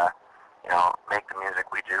we make the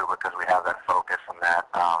music we do because we have that focus and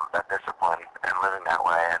that discipline and living that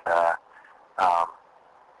way. And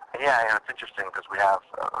it's interesting because we have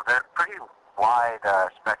a pretty wide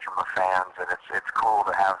spectrum of fans, and it's cool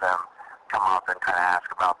to have them come up and kind of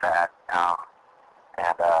ask about that,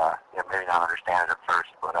 and maybe not understand it at first,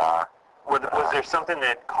 but was there something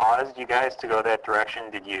that caused you guys to go that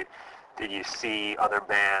direction? Did you see other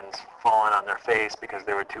bands falling on their face because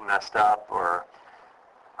they were too messed up, or?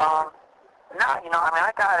 No,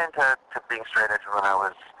 I got into being straight edge when I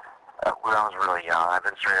was when I was really young. I've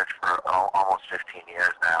been straight edge for almost 15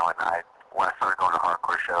 years now, and when I started going to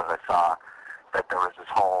hardcore shows, I saw that there was this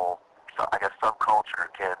whole, I guess, subculture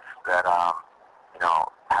of kids that,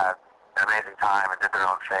 had an amazing time and did their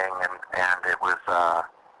own thing, and it was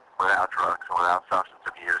without drugs and without substance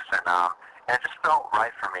abuse, and it just felt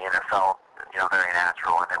right for me, and it felt, very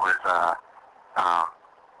natural, and it was,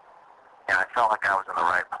 and I felt like I was in the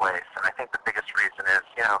right place. And I think the biggest reason is,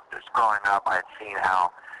 just growing up, I had seen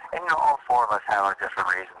how, and all four of us have our different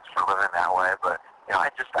reasons for living that way, but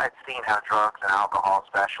I'd seen how drugs and alcohol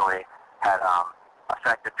especially had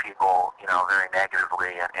affected people, very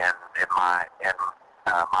negatively in my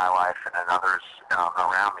life and in others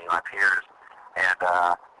around me, my peers. And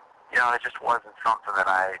it just wasn't something that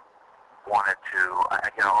I wanted to,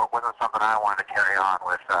 it wasn't something I wanted to carry on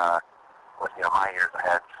with my years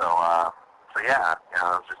ahead. So yeah, it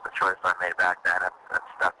was just a choice I made back then, and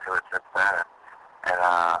stuck to it since then, and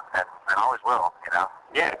always will,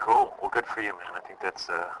 Yeah, cool. Well, good for you, man. I think that's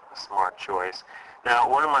a smart choice. Now,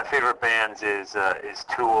 one of my favorite bands is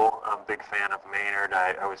Tool. I'm a big fan of Maynard.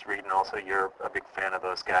 I was reading also you're a big fan of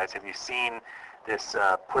those guys. Have you seen this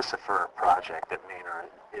Pussifer project that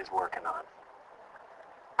Maynard is working on?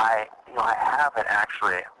 I haven't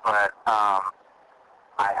actually, but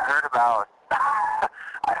I heard about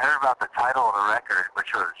the title of the record,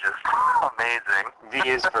 which was just amazing. V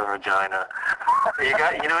is for vagina. You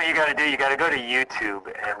know what you got to do? You got to go to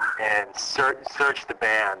YouTube and search the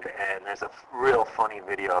band, and there's a real funny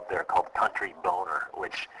video up there called Country Boner,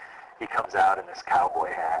 which he comes out in this cowboy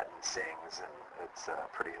hat and sings, and it's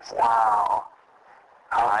pretty astounding. Wow.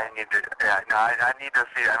 I need to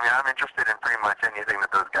see. I mean, I'm interested in pretty much anything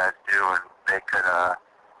that those guys do, and they could,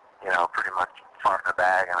 pretty much fart in a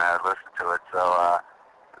bag, and I would listen to it. So,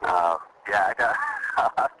 yeah,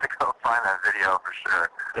 I'll have to go find that video for sure.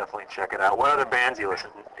 Definitely check it out. What other bands are you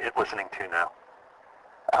listening to now?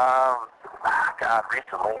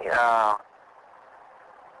 Recently,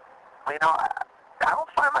 I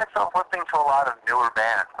don't find myself listening to a lot of newer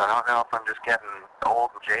bands. I don't know if I'm just getting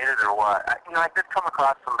old and jaded or what. I did come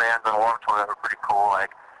across some bands on Warped Tour that were pretty cool,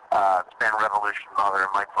 like this band Revolution Mother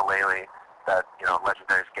and Mike Vallely, that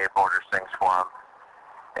legendary skateboarder sings for them.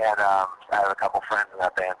 And I have a couple friends in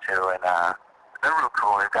that band too, and they're real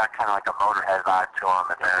cool. They've got kind of like a Motorhead vibe to them,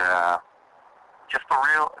 and they're just a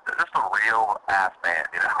real ass band.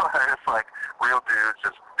 They're just like real dudes,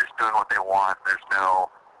 just doing what they want. There's no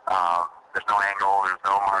angle, there's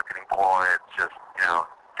no marketing ploy. It's just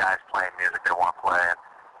guys playing music they want to play.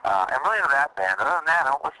 And really into that band. Other than that,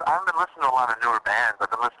 I haven't been listening to a lot of newer bands. I've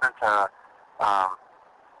been listening to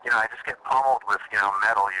I just get pummeled with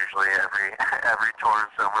metal usually every tour.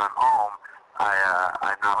 So when I'm home,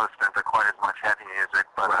 I'm not listening to quite as much heavy music,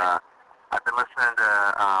 but I've been listening to.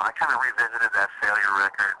 I kind of revisited that Failure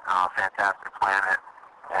record, Fantastic Planet,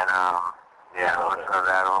 and I listened to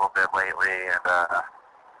that a little bit lately. And I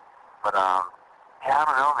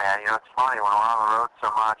don't know, man. It's funny when we're on the road so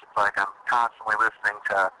much. It's like I'm constantly listening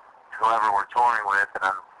to whoever we're touring with,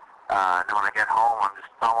 and and when I get home, I'm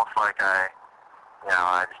just almost like I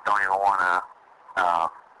just don't even want to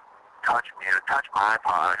touch my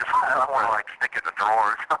iPod. I don't want to stick it in the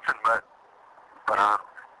drawer or something. But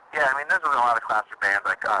yeah, I mean, there's a lot of classic bands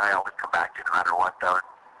I always come back to no matter what. Though,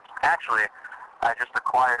 actually, I just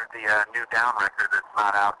acquired the new Down record that's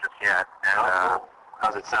not out just yet. And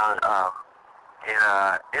how's it sound?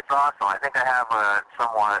 It's awesome. I think I have a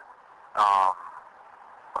somewhat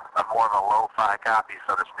more of a lo-fi copy,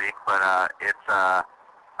 so to speak. But it's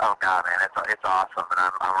oh god, man, it's awesome,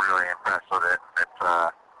 and I'm really impressed with it.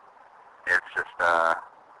 It's just I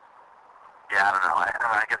don't know.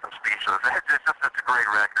 I guess I'm speechless. It's a great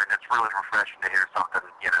record, and it's really refreshing to hear something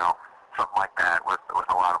something like that with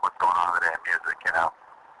a lot of what's going on today in music.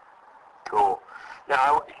 Cool.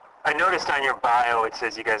 Now, I noticed on your bio it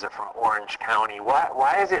says you guys are from Orange County.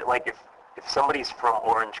 Why is it like if somebody's from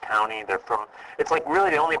Orange County, they're from, it's like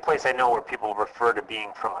really the only place I know where people refer to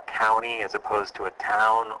being from a county as opposed to a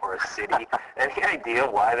town or a city. Any idea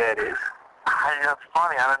why that is? It's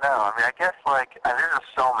funny, I don't know. I mean, I guess there's just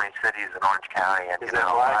so many cities in Orange County, and is that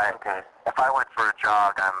why? If I went for a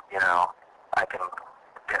jog, I can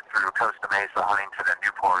get through Costa Mesa, Huntington, and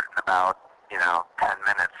Newport in about 10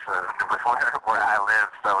 minutes with where I live.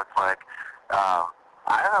 So it's like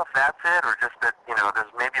I don't know if that's it, or just that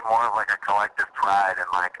there's maybe more of a collective pride in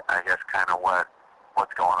I guess kind of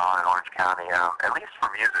what's going on in Orange County, at least for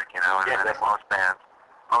music. And I think most bands.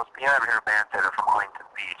 You never hear a band say they're from Huntington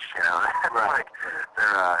Beach, Right.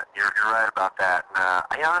 They're, you're right about that. And,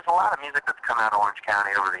 there's a lot of music that's come out of Orange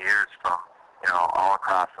County over the years from, all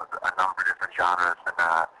across a number of different genres. And,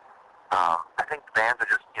 I think bands are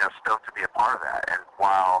just, stoked to be a part of that. And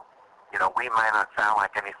while, we might not sound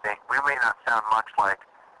like anything, we may not sound much like,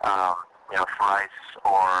 Thrice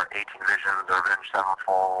or 18 Visions or Avenged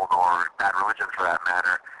Sevenfold or Bad Religion for that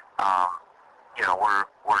matter,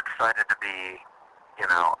 we're excited to be,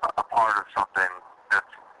 a part of something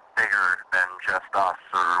that's bigger than just us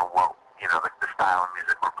or what, the style of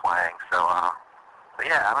music we're playing. So, but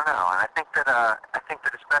yeah, I don't know. And I think that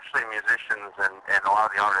especially musicians and a lot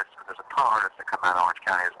of the artists, there's a ton of artists that come out of Orange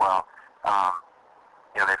County as well.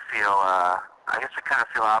 They feel, I guess we kind of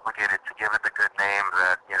feel obligated to give it the good name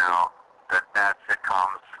that, that bad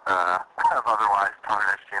sitcoms have otherwise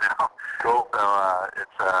tarnished, Cool. So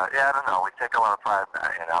it's, I don't know. We take a lot of pride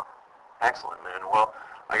in that, Excellent, man. Well,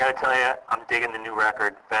 I got to tell you, I'm digging the new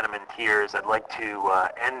record, Venom and Tears. I'd like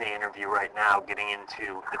to end the interview right now getting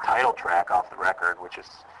into the title track off the record, which is,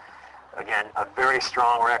 again, a very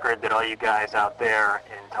strong record that all you guys out there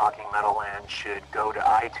in Talking Metal Land should go to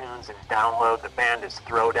iTunes and download. The band is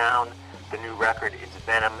Throwdown. The new record is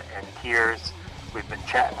Venom and Tears. We've been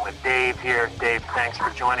chatting with Dave here. Dave, thanks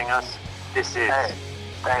for joining us. This is... Hey,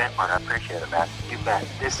 thanks, Mark. I appreciate it, man. You bet.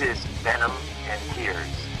 This is Venom and Tears.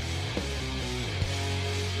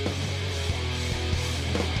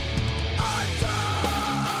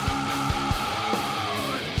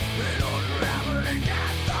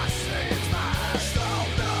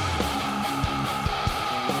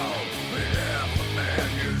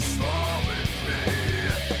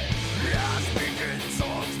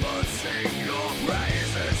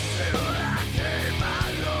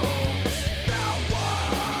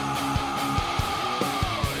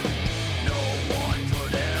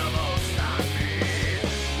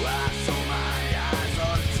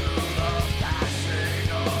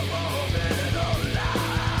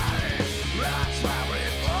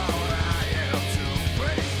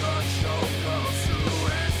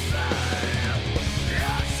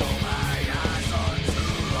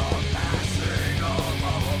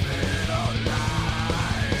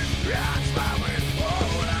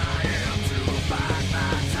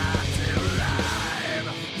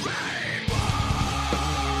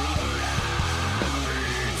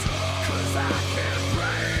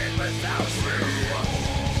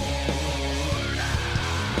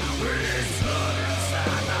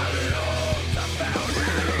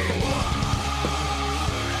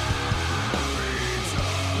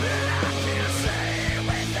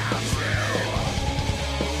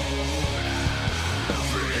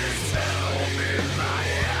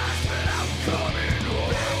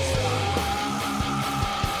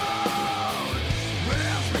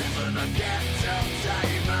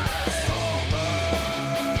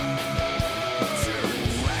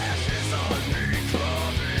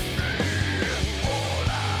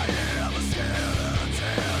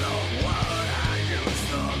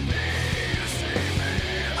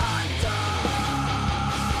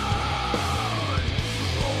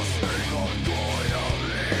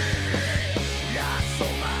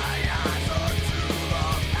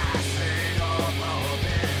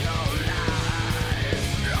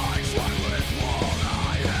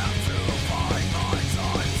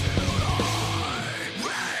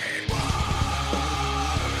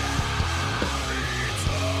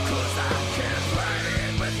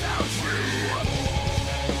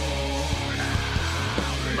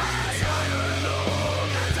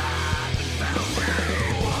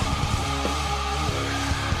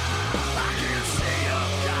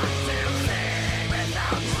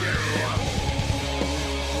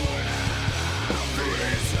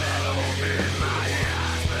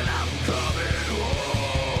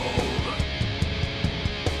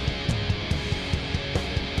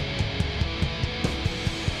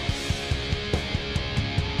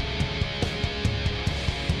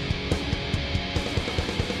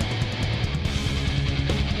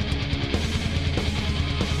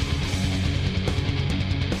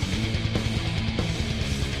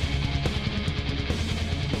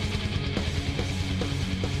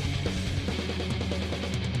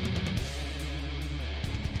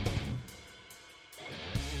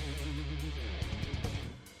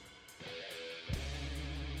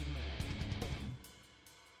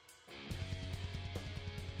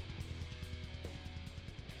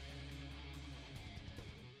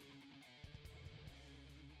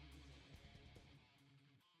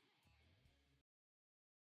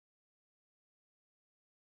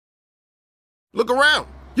 Look around.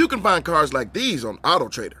 You can find cars like these on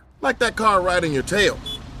AutoTrader, like that car riding your tail.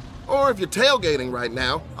 Or if you're tailgating right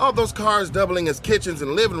now, all those cars doubling as kitchens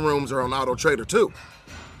and living rooms are on AutoTrader too.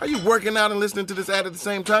 Are you working out and listening to this ad at the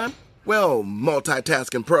same time? Well,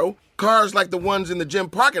 multitasking pro, cars like the ones in the gym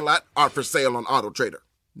parking lot are for sale on AutoTrader.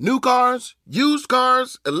 New cars, used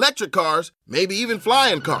cars, electric cars, maybe even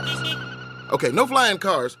flying cars. Okay, no flying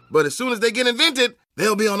cars, but as soon as they get invented,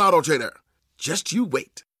 they'll be on AutoTrader. Just you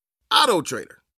wait. AutoTrader.